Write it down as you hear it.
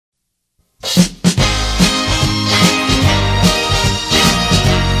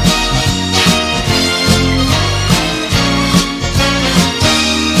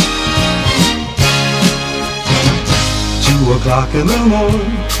o'clock in the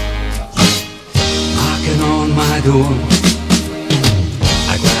morning, knocking on my door.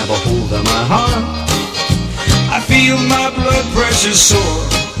 I grab a hold of my heart, I feel my blood pressure soar.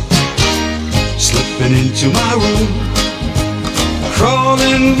 Slipping into my room,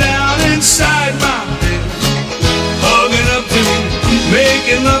 crawling down inside my bed, hugging up to me,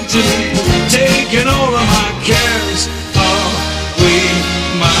 making love to me, taking all of my cares away.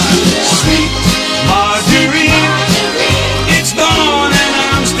 My sweet Marjorene, it's gone and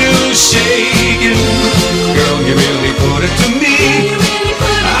I'm still shaking. Girl, you really put it to me.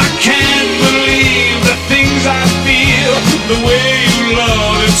 I can't believe the things I feel, the way you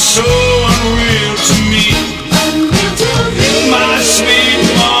love, it's so unreal to me. My sweet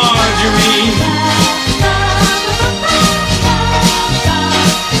Marjorene.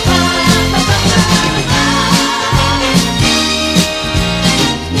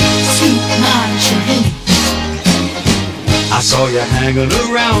 Sweet Marjorene. I saw you hanging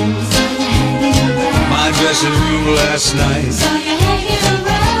around my dressing room last night.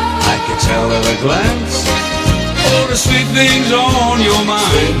 I could tell at a glance all the sweet things on your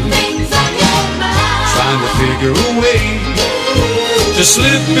mind. Trying to figure a way to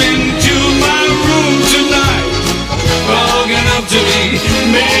slip into my room tonight, hugging up to me,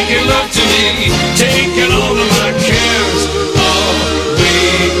 making love to me, taking all the